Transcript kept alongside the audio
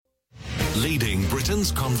Leading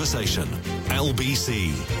Britain's conversation.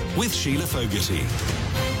 LBC with Sheila Fogarty.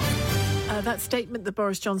 That statement that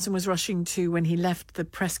Boris Johnson was rushing to when he left the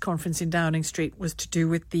press conference in Downing Street was to do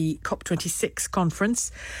with the COP26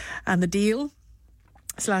 conference and the deal/no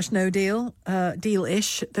deal,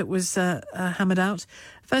 deal-ish that was hammered out.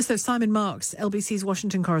 First, though, Simon Marks, LBC's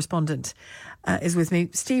Washington correspondent, is with me.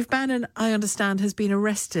 Steve Bannon, I understand, has been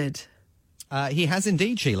arrested. He has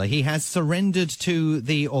indeed, Sheila. He has surrendered to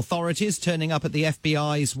the authorities, turning up at the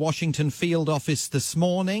FBI's Washington field office this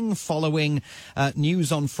morning, following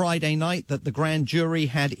news on Friday night that the grand jury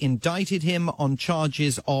had indicted him on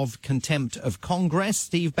charges of contempt of Congress.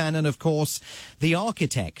 Steve Bannon, of course, the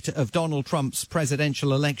architect of Donald Trump's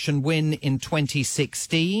presidential election win in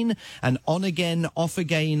 2016, an on-again,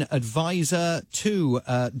 off-again advisor to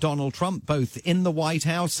Donald Trump, both in the White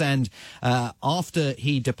House and after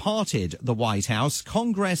he departed the White House.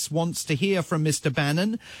 Congress wants to hear from Mr.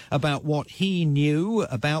 Bannon about what he knew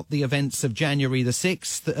about the events of January the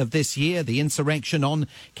 6th of this year, the insurrection on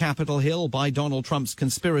Capitol Hill by Donald Trump's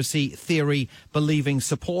conspiracy theory-believing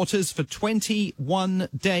supporters. For 21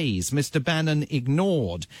 days, Mr. Bannon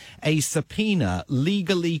ignored a subpoena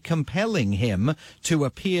legally compelling him to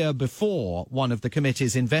appear before one of the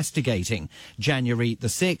committees investigating January the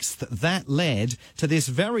 6th. That led to this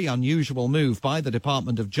very unusual move by the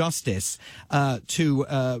Department of Justice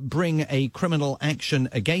to bring a criminal action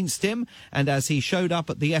against him. And as he showed up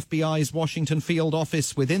at the FBI's Washington field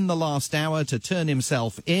office within the last hour to turn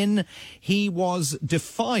himself in, he was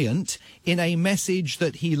defiant in a message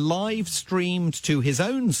that he live streamed to his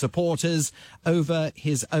own supporters over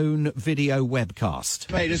his own video webcast.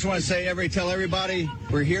 Hey, just want to tell everybody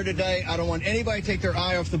we're here today. I don't want anybody to take their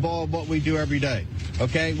eye off the ball of what we do every day.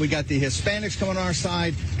 Okay? We got the Hispanics coming on our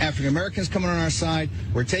side, African Americans coming on our side.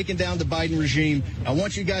 We're taking down the Biden regime. I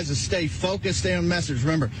want you guys to stay focused, stay on message.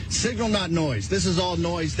 Remember, signal, not noise. This is all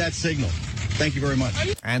noise, that's signal. Thank you very much.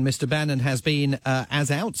 And Mr. Bannon has been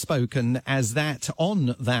as outspoken as that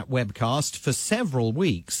on that webcast for several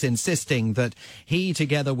weeks, insisting that he,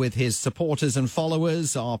 together with his supporters and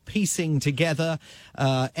followers, are piecing together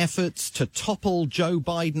efforts to topple Joe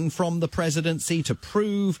Biden from the presidency, to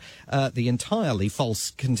prove the entirely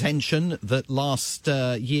false contention that last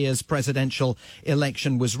year's presidential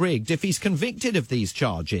election was rigged. If he's convicted of these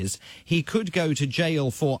charges, he could go to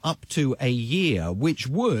jail for up to a year, which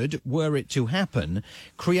would, were it to happen,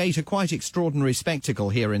 create a quite extraordinary spectacle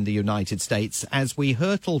here in the United States as we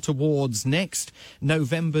hurtle towards next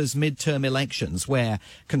November's midterm elections, where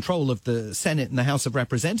control of the Senate and the House of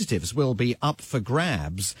Representatives will be up for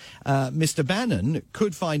grabs. Mr. Bannon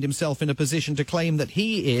could find himself in a position to claim that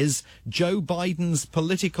he is Joe Biden's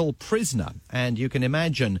political prisoner. And you can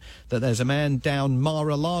imagine that there's a man down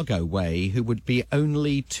Mar-a-Lago way who would be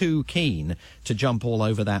only too keen to jump all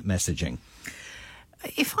over that messaging.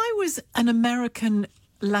 If I was an American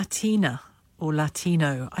Latina or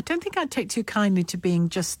Latino, I don't think I'd take too kindly to being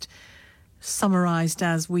just summarised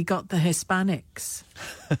as "we got the Hispanics."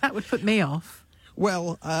 That would put me off.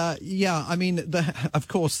 Well, yeah, I mean, of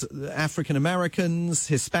course, African Americans,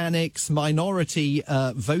 Hispanics, minority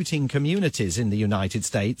voting communities in the United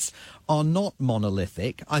States are not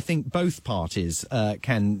monolithic. I think both parties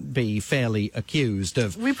can be fairly accused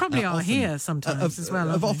of... We probably are here sometimes as well.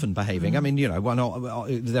 Of often behaving. I mean, you know,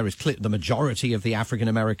 there is the majority of the African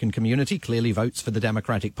American community clearly votes for the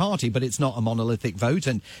Democratic Party, but it's not a monolithic vote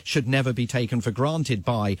and should never be taken for granted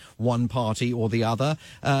by one party or the other.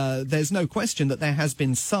 There's no question that there has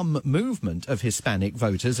been some movement of Hispanic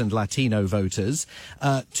voters and Latino voters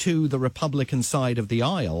to the Republican side of the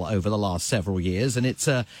aisle over the last several years, and it's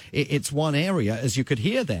one area, as you could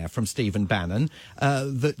hear there from Stephen Bannon,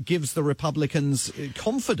 that gives the Republicans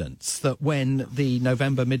confidence that when the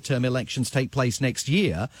November midterm elections take place next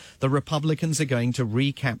year, the Republicans are going to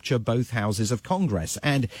recapture both houses of Congress.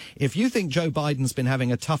 And if you think Joe Biden's been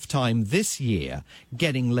having a tough time this year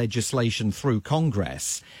getting legislation through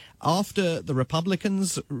Congress, after the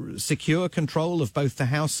Republicans secure control of both the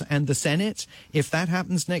House and the Senate, if that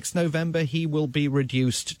happens next November, he will be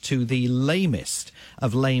reduced to the lamest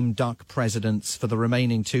of lame duck presidents for the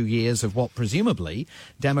remaining 2 years of what presumably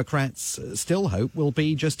Democrats still hope will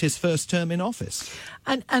be just his first term in office.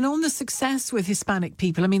 And on the success with Hispanic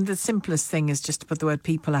people, I mean, the simplest thing is just to put the word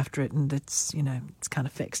people after it and it's, you know, it's kind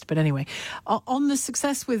of fixed. But anyway, on the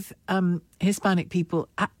success with Hispanic people,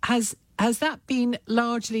 has that been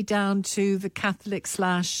largely down to the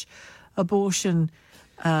Catholic/abortion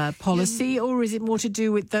policy, or is it more to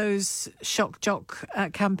do with those shock jock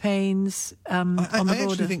campaigns on the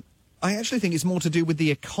border? I actually think it's more to do with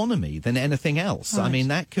the economy than anything else. Right. I mean,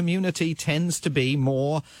 that community tends to be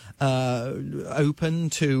more open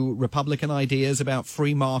to Republican ideas about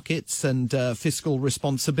free markets and fiscal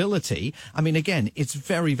responsibility. I mean, again, it's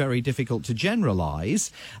very, very difficult to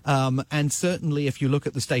generalize. And certainly if you look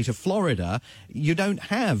at the state of Florida, you don't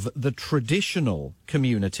have the traditional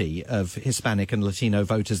community of Hispanic and Latino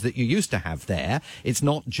voters that you used to have there. It's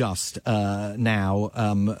not just now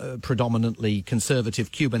predominantly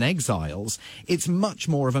conservative Cuban exiles. It's much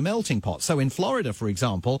more of a melting pot. So in Florida, for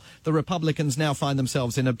example, the Republicans now find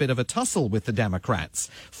themselves in a bit of a tussle with the Democrats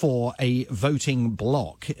for a voting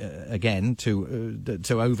bloc, again, to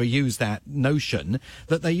overuse that notion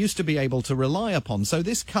that they used to be able to rely upon. So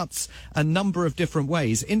this cuts a number of different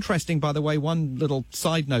ways. Interesting, by the way, one little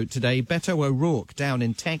side note today, Beto O'Rourke down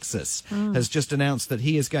in Texas has just announced that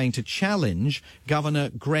he is going to challenge Governor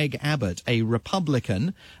Greg Abbott, a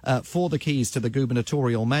Republican, for the keys to the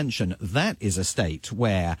gubernatorial mansion. That is a state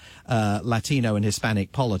where Latino and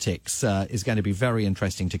Hispanic politics is going to be very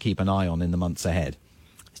interesting to keep an eye on in the months ahead.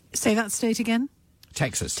 Say that state again?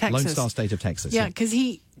 Texas. Lone Star State of Texas. Yeah, because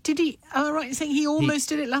am I right in saying he almost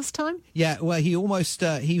did it last time? Yeah, well, he almost,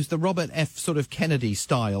 he's the Robert F. sort of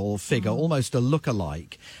Kennedy-style figure, almost a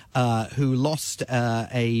look-alike, who lost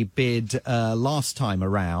a bid last time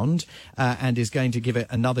around and is going to give it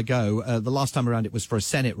another go. The last time around it was for a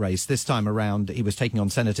Senate race. This time around he was taking on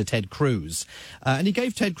Senator Ted Cruz. And he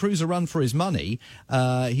gave Ted Cruz a run for his money.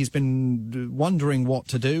 He's been wondering what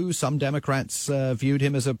to do. Some Democrats viewed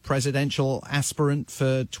him as a presidential aspirant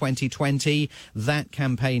for 2020. That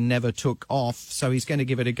campaign never took off, so he's going to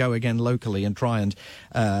give it a go again locally and try and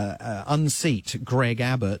unseat Greg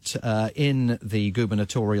Abbott in the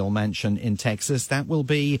gubernatorial mansion in Texas. That will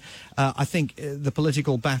be, I think, the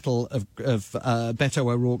political battle of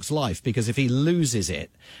Beto O'Rourke's life, because if he loses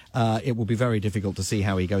it, it will be very difficult to see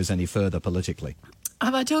how he goes any further politically.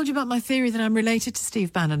 Have I told you about my theory that I'm related to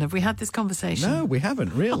Steve Bannon? Have we had this conversation? No, we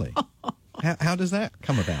haven't, really. How does that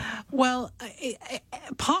come about? Well,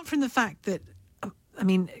 apart from the fact that, I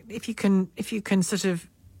mean, if you can sort of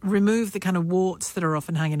remove the kind of warts that are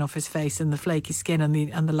often hanging off his face and the flaky skin and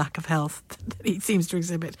the lack of health that he seems to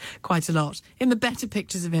exhibit quite a lot, in the better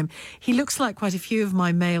pictures of him, he looks like quite a few of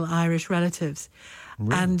my male Irish relatives.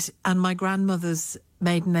 Really? And my grandmother's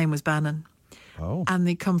maiden name was Bannon. Oh. And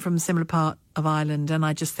they come from a similar part of Ireland, and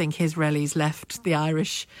I just think his rallies left the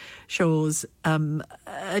Irish shores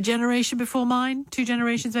a generation before mine, 2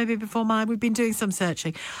 generations maybe before mine. We've been doing some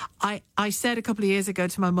searching. I said a couple of years ago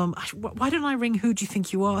to my mum, why don't I ring Who Do You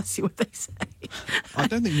Think You Are, see what they say? I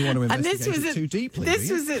don't think you want to investigate it too deeply.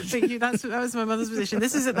 That was my mother's position.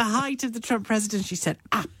 This was at the height of the Trump presidency. She said,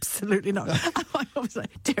 absolutely not. And my mum was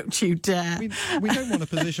like, don't you dare. We don't want a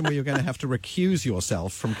position where you're going to have to recuse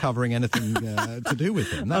yourself from covering anything to do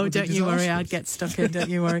with him. That don't you worry, I'd get stuck in, don't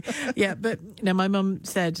you worry. Yeah, but my mum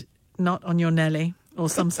said, not on your Nelly, or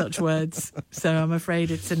some such words. So I'm afraid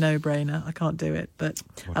it's a no-brainer. I can't do it, but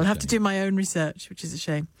I'll have to do my own research, which is a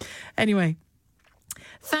shame. Anyway,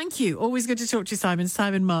 thank you. Always good to talk to you, Simon.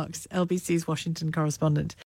 Simon Marks, LBC's Washington correspondent.